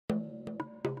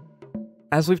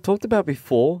As we've talked about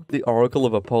before, the Oracle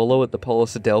of Apollo at the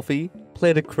Polis of Delphi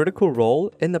played a critical role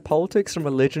in the politics and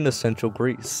religion of central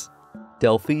Greece.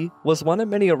 Delphi was one of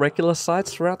many oracular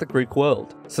sites throughout the Greek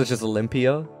world, such as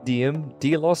Olympia, Dium,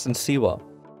 Delos, and Siwa.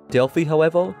 Delphi,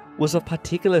 however, was of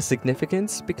particular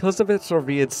significance because of its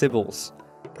revered sibyls,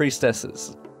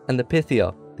 priestesses, and the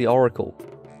Pythia, the oracle.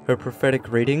 Her prophetic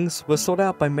readings were sought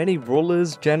out by many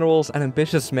rulers, generals, and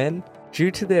ambitious men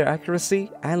due to their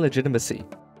accuracy and legitimacy.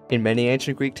 In many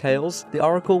ancient Greek tales, the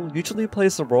oracle usually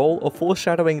plays the role of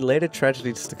foreshadowing later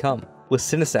tragedies to come, with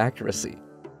sinister accuracy.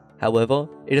 However,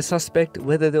 it is suspect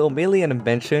whether they were merely an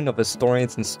invention of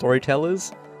historians and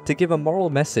storytellers to give a moral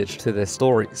message to their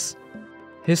stories.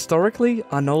 Historically,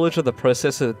 our knowledge of the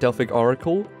process of the Delphic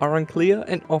oracle are unclear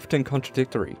and often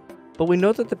contradictory, but we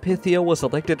know that the Pythia was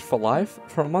elected for life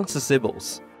from amongst the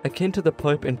sibyls, akin to the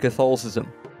Pope in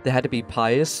Catholicism. They had to be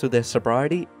pious through their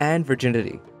sobriety and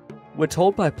virginity. We're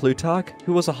told by Plutarch,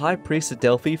 who was a high priest at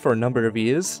Delphi for a number of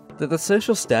years, that the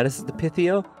social status of the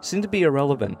Pythia seemed to be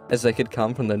irrelevant, as they could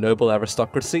come from the noble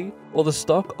aristocracy or the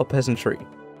stock or peasantry.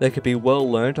 They could be well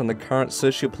learned on the current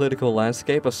socio-political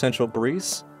landscape of central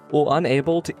Greece, or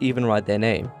unable to even write their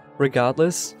name.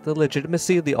 Regardless, the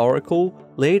legitimacy of the oracle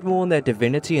laid more on their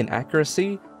divinity and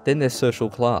accuracy than their social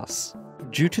class.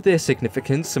 Due to their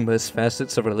significance in most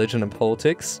facets of religion and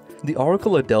politics, the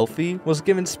Oracle of Delphi was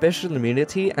given special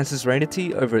immunity and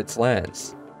suzerainty over its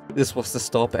lands. This was to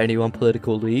stop any one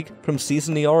political league from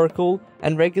seizing the Oracle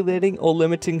and regulating or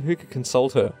limiting who could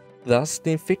consult her. Thus,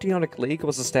 the Amphictyonic League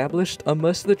was established on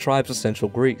most of the tribes of central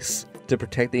Greece to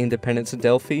protect the independence of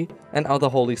Delphi and other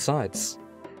holy sites,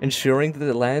 ensuring that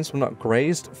the lands were not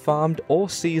grazed, farmed, or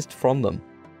seized from them.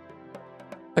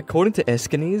 According to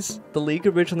Aeschines, the league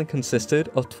originally consisted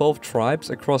of 12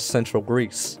 tribes across central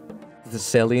Greece: the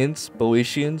Thessalians,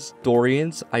 Boeotians,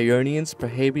 Dorians, Ionians,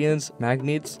 Perrhaebians,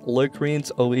 Magnids,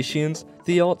 Locrians, Oetians,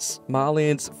 Theots,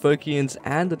 Malians, Phocians,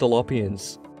 and the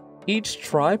Dolopians. Each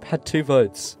tribe had 2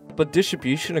 votes, but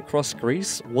distribution across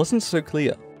Greece wasn't so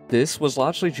clear. This was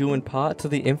largely due in part to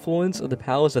the influence of the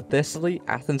powers of Thessaly,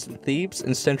 Athens, and Thebes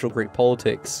in central Greek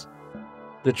politics.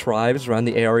 The tribes around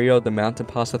the area of the mountain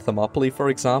pass of Thermopylae, for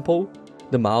example,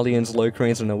 the Malians,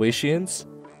 Locrians, and Oetians,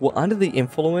 were under the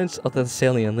influence of the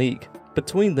Thessalian League,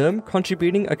 between them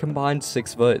contributing a combined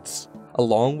 6 votes,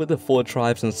 along with the 4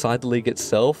 tribes inside the league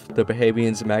itself, the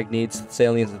Perrhaebians, Magnids,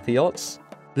 Thessalians, and Theots.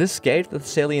 This gave the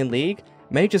Thessalian League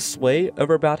major sway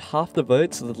over about half the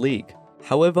votes of the league.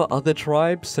 However, other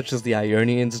tribes, such as the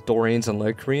Ionians, Dorians, and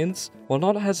Locrians, were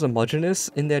not as homogeneous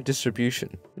in their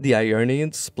distribution. The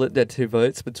Ionians split their 2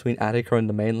 votes between Attica and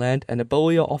the mainland, and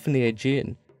Abolia off in the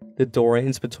Aegean, the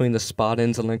Dorians between the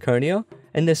Spartans and Laconia,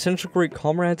 and their central Greek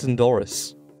comrades in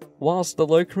Doris, whilst the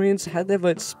Locrians had their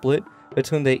votes split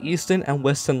between their eastern and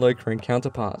western Locrian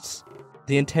counterparts.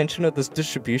 The intention of this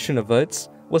distribution of votes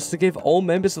was to give all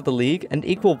members of the league an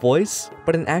equal voice,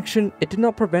 but in action it did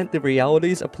not prevent the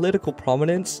realities of political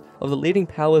prominence of the leading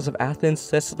powers of Athens,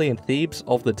 Thessaly, and Thebes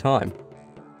of the time.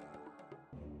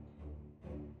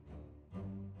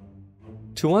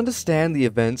 To understand the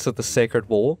events of the Sacred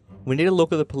War, we need to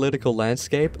look at the political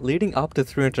landscape leading up to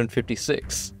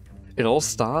 356. It all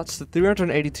starts at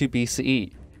 382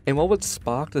 BCE, in what would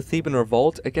spark the Theban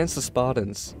revolt against the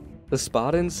Spartans. The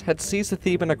Spartans had seized the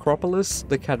Theban Acropolis,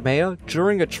 the Cadmea,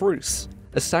 during a truce,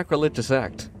 a sacrilegious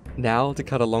act. Now, to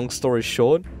cut a long story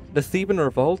short, the Theban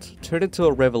revolt turned into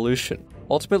a revolution,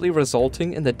 ultimately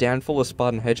resulting in the downfall of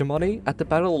Spartan hegemony at the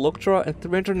Battle of Leuctra in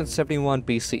 371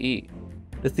 BCE.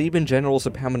 The Theban generals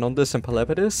Epaminondas and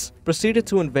Pelopidas proceeded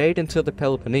to invade into the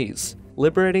Peloponnese,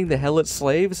 liberating the Helot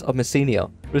slaves of Messenia,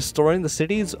 restoring the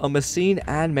cities of Messene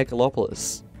and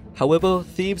Megalopolis. However,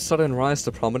 Thebes' sudden rise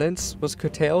to prominence was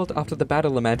curtailed after the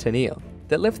Battle of Mantinea,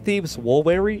 that left Thebes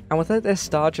war-weary and without their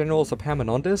star generals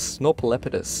Epaminondas nor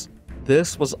Pelopidas.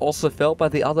 This was also felt by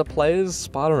the other players,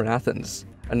 Sparta and Athens.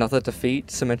 Another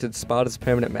defeat cemented Sparta's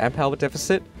permanent manpower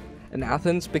deficit, and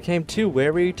Athens became too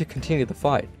wary to continue the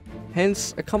fight.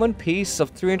 Hence, a common peace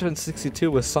of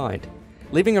 362 was signed,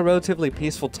 leaving a relatively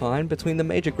peaceful time between the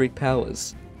major Greek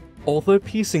powers. Although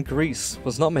peace in Greece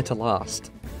was not meant to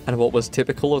last, and what was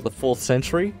typical of the 4th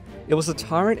century, it was a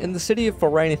tyrant in the city of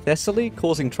Pherae in Thessaly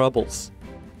causing troubles.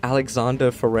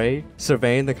 Alexander Pherae,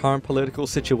 surveying the current political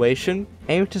situation,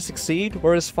 aimed to succeed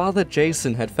where his father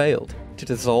Jason had failed, to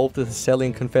dissolve the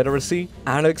Thessalian Confederacy,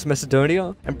 annex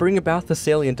Macedonia, and bring about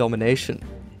Thessalian domination.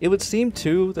 It would seem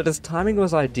too that his timing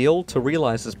was ideal to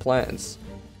realize his plans.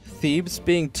 Thebes,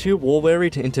 being too war-weary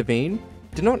to intervene,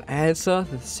 did not answer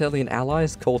the Thessalian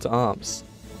allies' call to arms.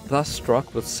 Thus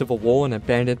struck with civil war and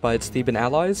abandoned by its Theban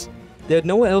allies, they had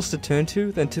nowhere else to turn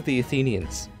to than to the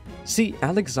Athenians. See,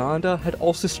 Alexander had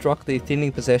also struck the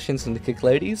Athenian possessions in the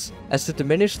Cyclades as to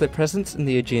diminish their presence in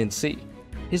the Aegean Sea.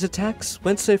 His attacks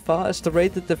went so far as to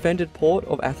raid the defended port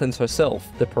of Athens herself,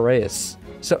 the Piraeus.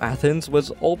 So Athens was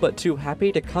all but too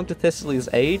happy to come to Thessaly's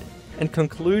aid and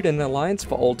conclude an alliance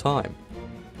for all time.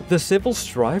 The civil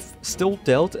strife still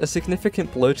dealt a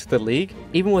significant blow to the League,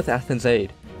 even with Athens'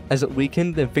 aid, as it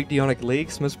weakened the Amphictyonic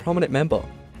League's most prominent member.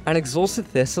 An exhausted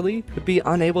Thessaly would be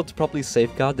unable to properly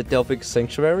safeguard the Delphic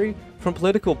sanctuary from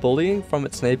political bullying from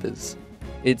its neighbours.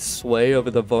 Its sway over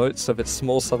the votes of its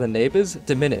small southern neighbours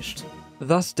diminished.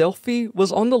 Thus, Delphi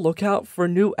was on the lookout for a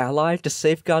new ally to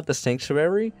safeguard the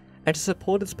sanctuary and to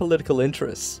support its political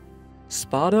interests.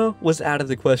 Sparta was out of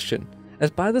the question, as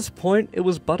by this point it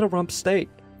was but a rump state,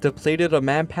 depleted of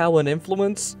manpower and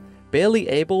influence, barely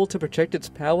able to protect its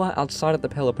power outside of the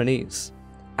Peloponnese.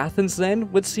 Athens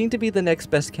then would seem to be the next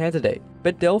best candidate,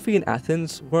 but Delphi and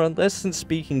Athens were on less than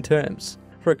speaking terms.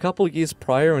 For a couple years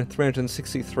prior in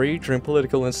 363, during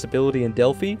political instability in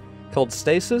Delphi, called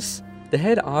stasis, the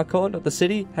head archon of the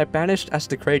city had banished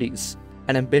Astocrates,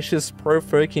 an ambitious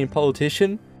pro-Phocian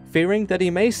politician, fearing that he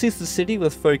may seize the city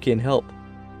with Phocian help.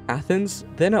 Athens,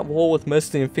 then at war with most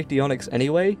of the Amphictyonics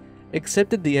anyway,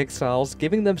 accepted the exiles,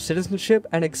 giving them citizenship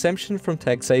and exemption from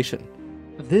taxation.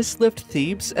 This left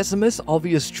Thebes as the most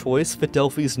obvious choice for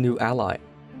Delphi's new ally.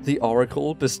 The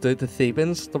oracle bestowed the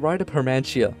Thebans the right of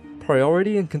Hermantia,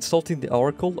 priority in consulting the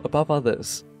oracle above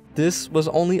others. This was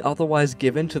only otherwise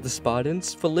given to the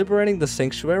Spartans for liberating the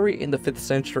sanctuary in the 5th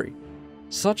century.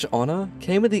 Such honor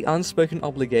came with the unspoken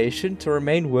obligation to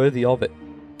remain worthy of it,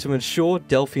 to ensure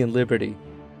Delphian liberty.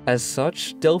 As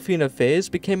such, Delphian affairs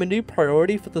became a new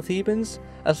priority for the Thebans,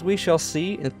 as we shall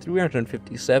see in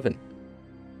 357.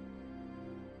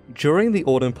 During the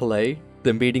Autumn Palae,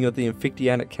 the meeting of the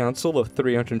Amphictyonic Council of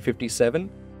 357,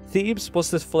 Thebes was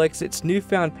to flex its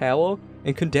newfound power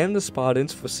and condemn the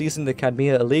Spartans for seizing the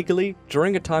Cadmea illegally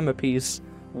during a time of peace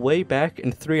way back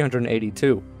in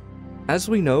 382. As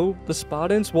we know, the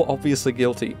Spartans were obviously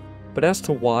guilty, but as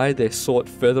to why they sought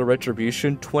further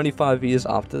retribution 25 years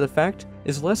after the fact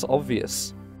is less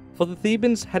obvious. For the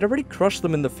Thebans had already crushed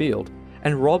them in the field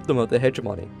and robbed them of their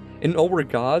hegemony. In all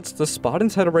regards, the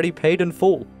Spartans had already paid in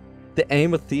full. The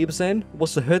aim of Thebes then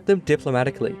was to hurt them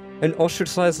diplomatically and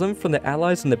ostracize them from their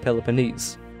allies in the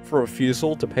Peloponnese. For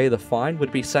refusal to pay the fine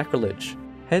would be sacrilege.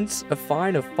 Hence, a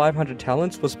fine of 500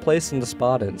 talents was placed on the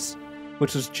Spartans,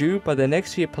 which was due by the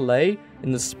next year Palae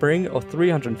in the spring of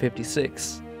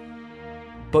 356.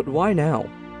 But why now?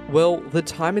 Well, the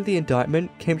time of the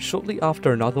indictment came shortly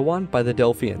after another one by the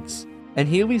Delphians, and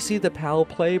here we see the power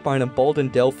play by an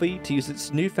emboldened Delphi to use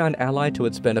its newfound ally to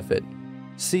its benefit.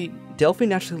 See, Delphi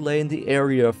naturally lay in the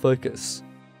area of Phocis,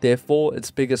 therefore its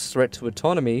biggest threat to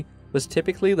autonomy was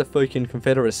typically the Phocian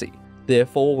Confederacy.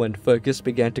 Therefore, when Phocis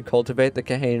began to cultivate the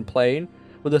Cahaean plain,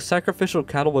 where the sacrificial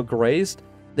cattle were grazed,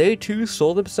 they too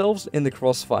saw themselves in the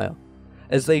crossfire,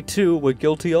 as they too were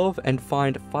guilty of and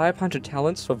fined 500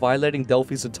 talents for violating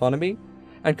Delphi's autonomy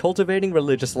and cultivating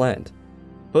religious land.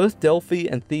 Both Delphi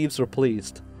and Thebes were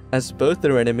pleased, as both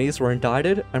their enemies were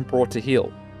indicted and brought to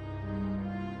heel.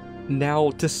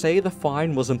 Now, to say the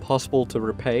fine was impossible to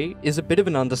repay is a bit of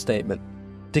an understatement.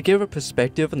 To give a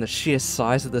perspective on the sheer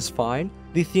size of this fine,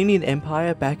 the Athenian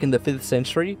Empire back in the 5th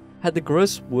century had the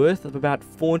gross worth of about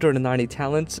 490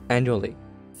 talents annually.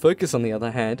 Phocis, on the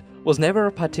other hand, was never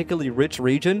a particularly rich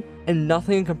region and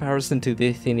nothing in comparison to the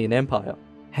Athenian Empire.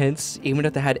 Hence, even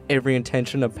if they had every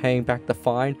intention of paying back the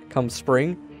fine come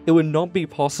spring, it would not be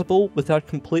possible without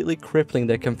completely crippling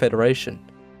their confederation.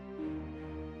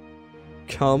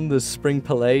 Come the spring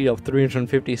Palae of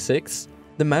 356,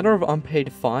 the matter of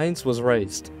unpaid fines was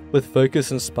raised, with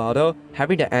Phocis and Sparta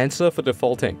having to answer for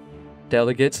defaulting.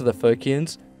 Delegates of the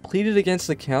Phocians pleaded against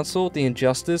the council the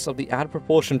injustice of the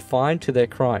out-of-proportion fine to their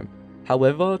crime,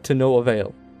 however to no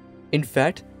avail. In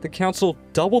fact, the council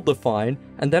doubled the fine,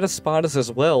 and that of Sparta's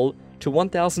as well, to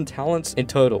 1,000 talents in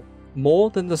total, more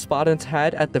than the Spartans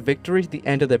had at the victory at the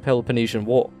end of their Peloponnesian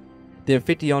War. The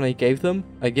Amphictyoni gave them,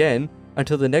 again,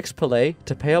 until the next Palae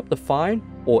to pay up the fine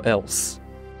or else.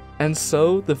 And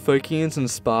so the Phocians and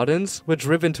Spartans were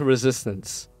driven to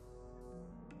resistance.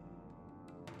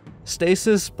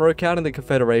 Stasis broke out in the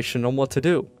Confederation on what to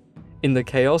do. In the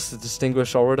chaos, the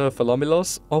distinguished orator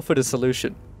Philomelos offered a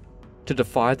solution: to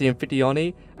defy the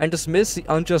Amphictyoni and dismiss the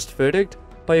unjust verdict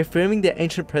by affirming their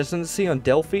ancient presidency on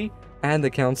Delphi and the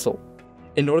council.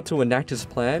 In order to enact his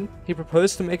plan, he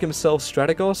proposed to make himself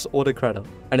Strategos Autocrator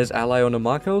and his ally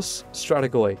Onomakos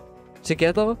Strategoi.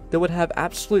 Together, they would have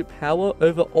absolute power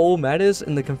over all matters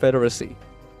in the Confederacy.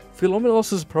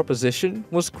 Philomelos' proposition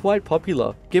was quite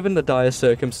popular given the dire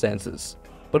circumstances.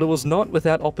 but it was not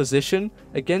without opposition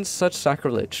against such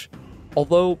sacrilege,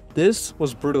 although this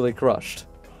was brutally crushed.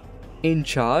 In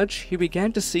charge, he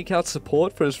began to seek out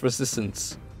support for his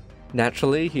resistance.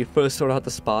 Naturally, he first sought out the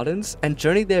Spartans and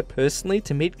journeyed there personally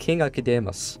to meet King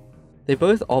Archidamus. They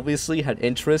both obviously had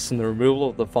interest in the removal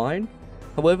of the fine,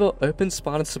 however, open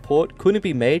Spartan support couldn't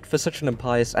be made for such an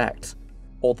impious act,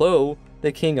 although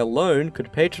the king alone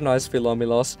could patronize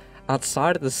Philomelos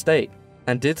outside of the state,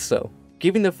 and did so,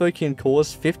 giving the Phocian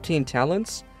cause 15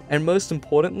 talents, and most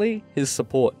importantly, his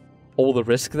support. All the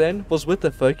risk then was with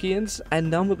the Phocians and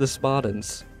none with the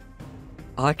Spartans.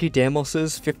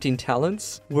 Archidamos's 15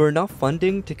 talents were enough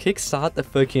funding to kickstart the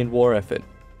Phocian war effort.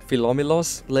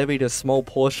 Philomelos levied a small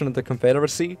portion of the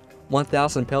confederacy,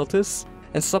 1,000 peltis,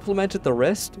 and supplemented the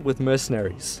rest with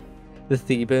mercenaries. The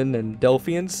Theban and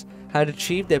Delphians had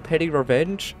achieved their petty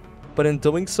revenge, but in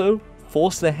doing so,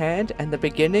 forced their hand and the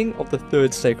beginning of the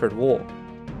Third Sacred War.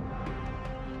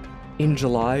 In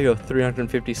July of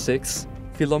 356,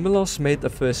 Philomelos made the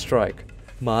first strike,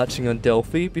 marching on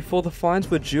Delphi before the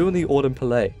fines were due in the autumn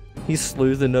Pelée. He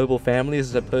slew the noble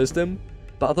families that opposed him,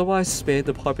 but otherwise spared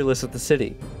the populace of the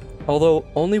city, although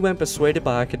only when persuaded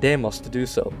by Archidamos to do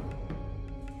so.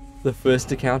 The first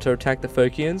to counterattack the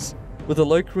Phocians were the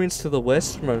Locrians to the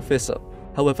west from Amphissa.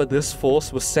 However, this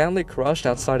force was soundly crushed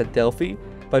outside of Delphi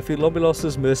by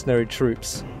Philomelos' mercenary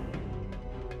troops.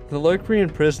 The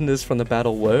Locrian prisoners from the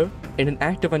battle were, in an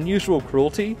act of unusual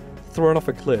cruelty, thrown off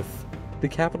a cliff, the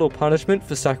capital punishment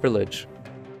for sacrilege.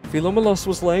 Philomelos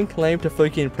was laying claim to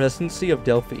Phocian presidency of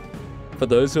Delphi. For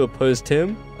those who opposed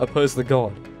him, opposed the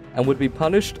god, and would be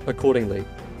punished accordingly.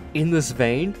 In this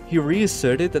vein, he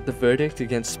reasserted that the verdict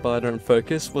against Sparta and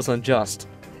Phocis was unjust,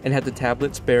 and had the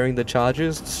tablets bearing the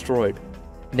charges destroyed.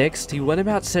 Next, he went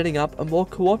about setting up a more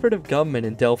cooperative government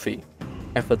in Delphi,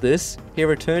 and for this, he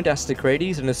returned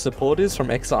Astocrates and his supporters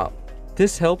from exile.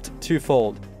 This helped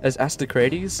twofold, as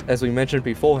Astocrates, as we mentioned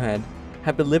beforehand,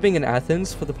 had been living in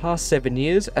Athens for the past 7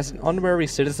 years as an honorary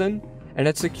citizen and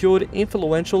had secured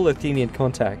influential Athenian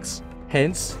contacts.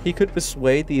 Hence, he could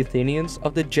persuade the Athenians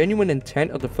of the genuine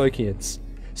intent of the Phocians,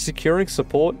 securing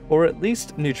support or at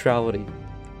least neutrality.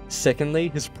 Secondly,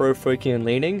 his pro-Phocian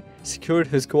leaning secured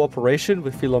his cooperation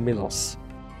with Philomelos.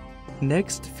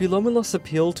 Next, Philomelos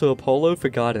appealed to Apollo for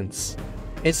guidance,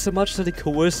 insomuch that he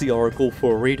coerced the oracle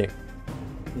for a reading.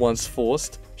 Once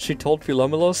forced, she told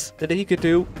Philomelos that he could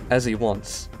do as he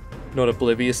wants. Not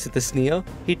oblivious to the sneer,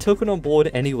 he took it on board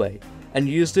anyway, and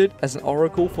used it as an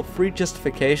oracle for free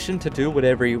justification to do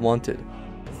whatever he wanted.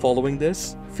 Following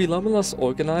this, Philomelos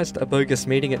organized a bogus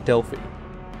meeting at Delphi,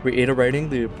 reiterating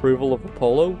the approval of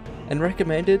Apollo, and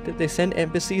recommended that they send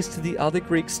embassies to the other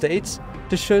Greek states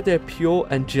to show their pure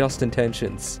and just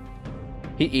intentions.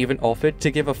 He even offered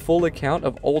to give a full account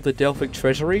of all the Delphic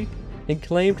treasury, and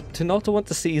claimed to not want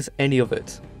to seize any of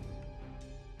it.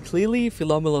 Clearly,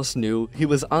 Philomelos knew he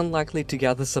was unlikely to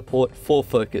gather support for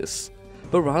Phocis,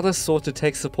 but rather sought to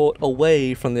take support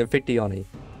away from the Amphictyony.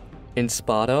 In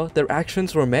Sparta, their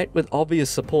actions were met with obvious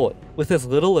support. With as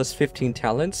little as 15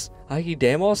 talents,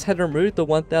 Archidamos had removed the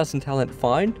 1,000 talent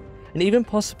fine, and even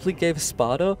possibly gave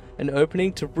Sparta an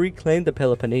opening to reclaim the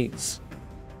Peloponnese.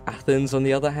 Athens, on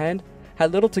the other hand,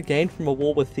 had little to gain from a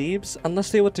war with Thebes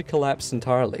unless they were to collapse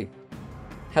entirely.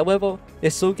 However, they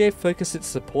still gave Phocis its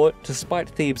support to spite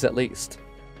Thebes at least.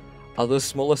 Other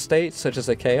smaller states, such as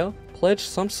Achaia, pledged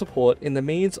some support in the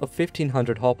means of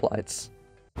 1,500 hoplites.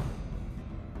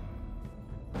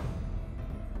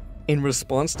 In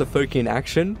response to Phocian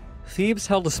action, Thebes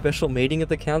held a special meeting of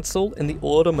the council in the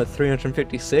autumn of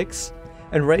 356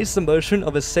 and raised the motion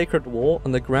of a sacred war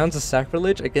on the grounds of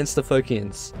sacrilege against the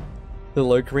Phocians. The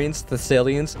Locrians,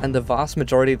 Thessalians, and the vast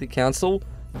majority of the council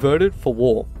voted for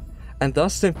war, and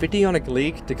thus the Amphictyonic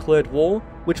League declared war,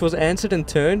 which was answered in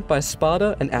turn by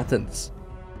Sparta and Athens.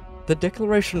 The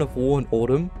declaration of war in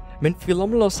autumn meant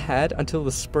Philomelos had until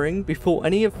the spring before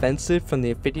any offensive from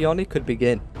the Amphictyony could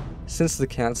begin. Since the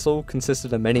council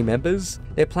consisted of many members,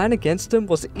 their plan against him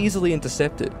was easily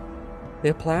intercepted.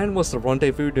 Their plan was to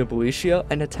rendezvous near Boeotia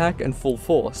and attack in full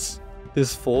force.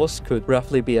 This force could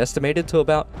roughly be estimated to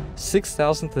about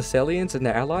 6,000 Thessalians and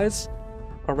their allies,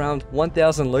 around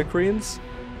 1,000 Locrians,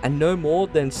 and no more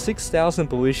than 6,000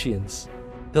 Boeotians,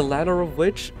 the latter of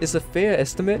which is a fair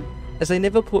estimate as they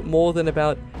never put more than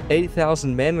about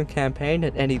 8,000 men on campaign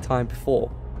at any time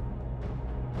before.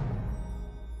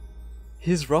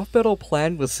 His rough battle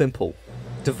plan was simple: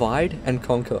 divide and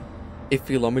conquer. If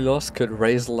Philomelos could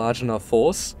raise a large enough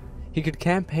force, he could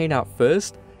campaign out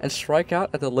first and strike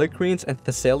out at the Locrians and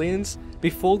Thessalians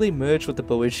before they merged with the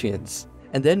Boeotians,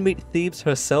 and then meet Thebes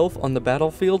herself on the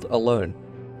battlefield alone.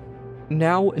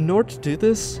 Now, in order to do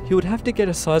this, he would have to get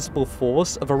a sizable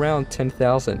force of around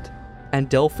 10,000, and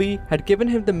Delphi had given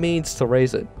him the means to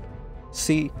raise it.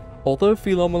 See, although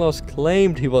Philomelos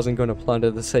claimed he wasn't going to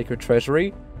plunder the sacred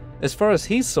treasury, as far as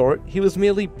he saw it, he was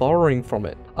merely borrowing from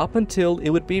it, up until it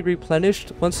would be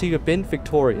replenished once he had been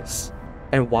victorious.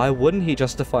 And why wouldn't he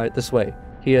justify it this way?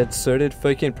 He had asserted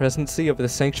Phocian presidency over the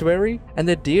sanctuary, and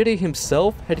the deity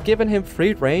himself had given him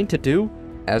free reign to do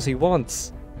as he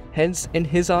wants. Hence, in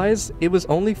his eyes, it was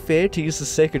only fair to use the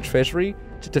sacred treasury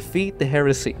to defeat the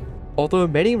heresy, although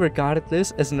many regarded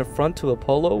this as an affront to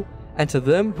Apollo and to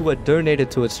them who had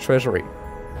donated to its treasury.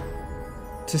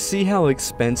 To see how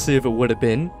expensive it would have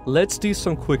been, let's do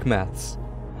some quick maths.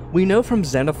 We know from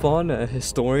Xenophon, a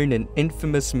historian and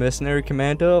infamous mercenary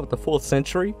commander of the 4th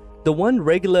century, the one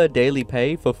regular daily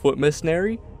pay for foot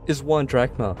mercenary is 1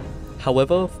 drachma.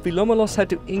 However, Philomelos had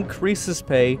to increase his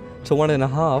pay to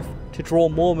 1.5 to draw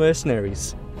more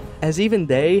mercenaries, as even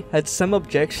they had some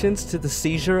objections to the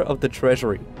seizure of the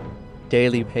treasury.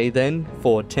 Daily pay then,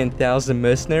 for 10,000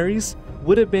 mercenaries,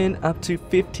 would have been up to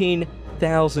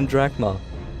 15,000 drachma,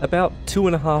 about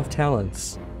 2.5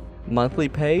 talents. Monthly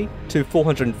pay to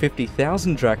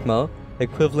 450,000 drachma,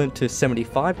 equivalent to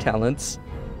 75 talents,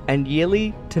 and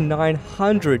yearly to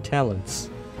 900 talents.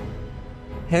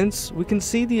 Hence, we can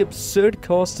see the absurd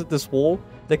cost of this war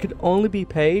that could only be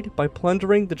paid by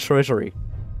plundering the treasury.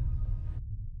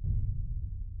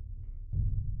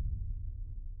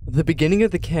 The beginning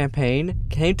of the campaign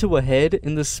came to a head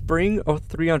in the spring of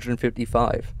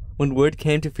 355, when word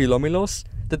came to Philomelos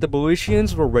that the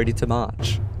Boeotians were ready to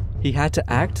march. He had to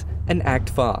act, and act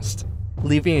fast.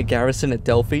 Leaving a garrison at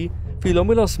Delphi,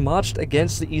 Philomelos marched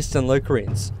against the eastern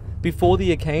Locrians, before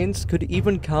the Achaeans could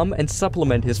even come and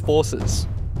supplement his forces.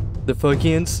 The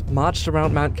Phocians marched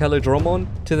around Mount Calidromon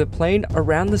to the plain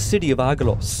around the city of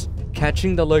Argolos,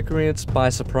 catching the Locrians by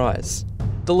surprise.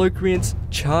 The Locrians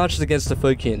charged against the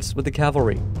Phocians with the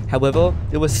cavalry. However,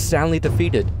 it was soundly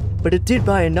defeated, but it did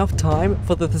buy enough time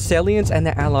for the Thessalians and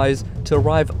their allies to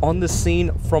arrive on the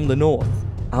scene from the north.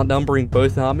 Outnumbering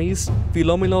both armies,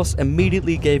 Philomelos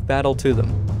immediately gave battle to them.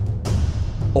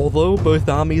 Although both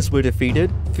armies were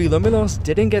defeated, Philomelos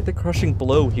didn't get the crushing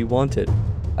blow he wanted,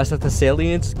 as the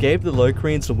Thessalians gave the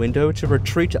Locrians a window to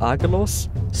retreat to Argolos,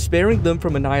 sparing them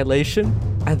from annihilation,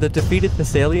 and the defeated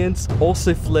Thessalians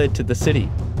also fled to the city.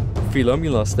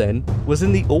 Philomelos then was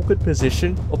in the awkward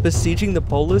position of besieging the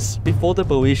polis before the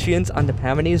Boeotians under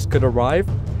Pamenes could arrive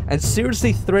and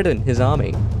seriously threaten his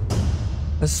army.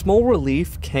 A small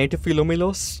relief came to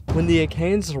Philomelos when the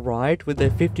Achaeans arrived with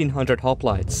their 1,500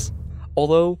 hoplites,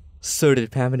 although so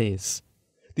did Pamenes.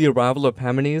 The arrival of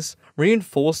Pamenes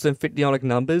reinforced the Amphiktyotic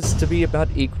numbers to be about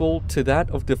equal to that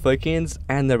of the Phocians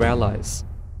and their allies.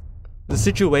 The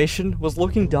situation was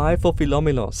looking dire for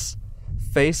Philomelos.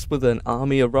 Faced with an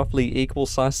army of roughly equal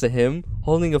size to him,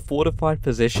 holding a fortified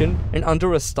position and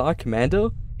under a star commander,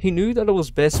 he knew that it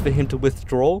was best for him to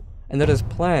withdraw and that his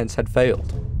plans had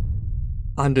failed.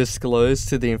 Undisclosed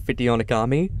to the Amphiktyotic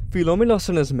army, Philomelos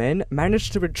and his men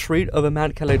managed to retreat over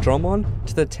Mount Calidromon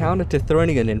to the town of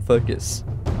Tithronion in Phocis.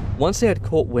 Once they had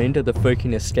caught wind of the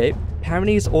Phocian escape,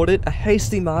 Pamenes ordered a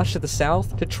hasty march to the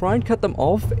south to try and cut them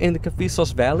off in the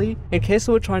Kaphisos Valley in case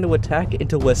they were trying to attack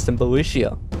into western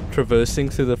Boeotia. Traversing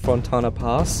through the Frontana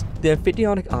Pass, the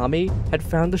Amphiktyotic army had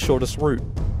found the shortest route.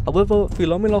 However,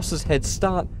 Philomelos' head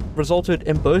start resulted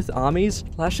in both armies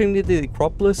clashing near the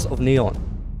Acropolis of Neon.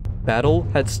 Battle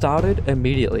had started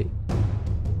immediately.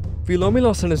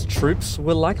 Philomelos and his troops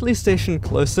were likely stationed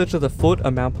closer to the foot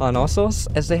of Mount Parnassos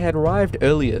as they had arrived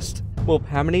earliest, while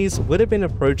Pamenes would have been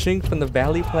approaching from the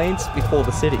valley plains before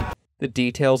the city. The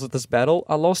details of this battle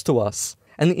are lost to us,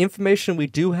 and the information we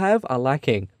do have are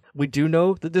lacking. We do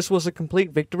know that this was a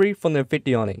complete victory from the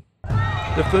Amphiktyoни.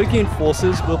 The Phocian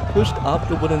forces were pushed up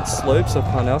the wooded slopes of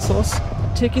Parnassos,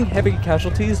 taking heavy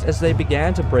casualties as they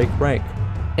began to break rank.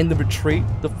 In the retreat,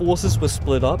 the forces were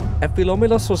split up, and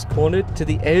Philomelos was cornered to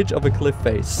the edge of a cliff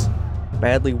face.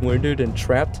 Badly wounded and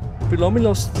trapped,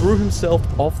 Philomelos threw himself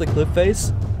off the cliff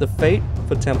face, the fate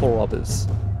for temple robbers.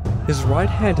 His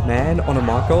right-hand man,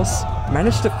 Onomakos,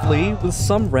 managed to flee with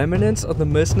some remnants of the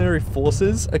mercenary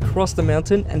forces across the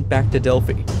mountain and back to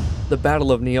Delphi. The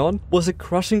Battle of Neon was a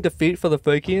crushing defeat for the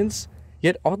Phocians,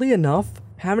 yet oddly enough,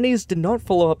 Pamenes did not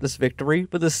follow up this victory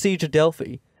with a siege of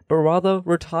Delphi, but rather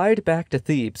retired back to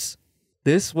Thebes.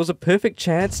 This was a perfect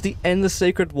chance to end the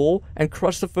sacred war and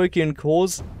crush the Phocian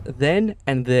cause then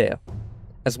and there.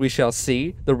 As we shall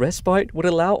see, the respite would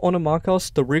allow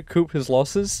Onomakos to recoup his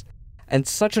losses, and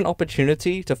such an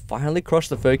opportunity to finally crush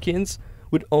the Phocians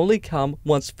would only come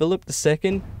once Philip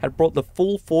II had brought the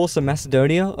full force of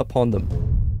Macedonia upon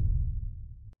them.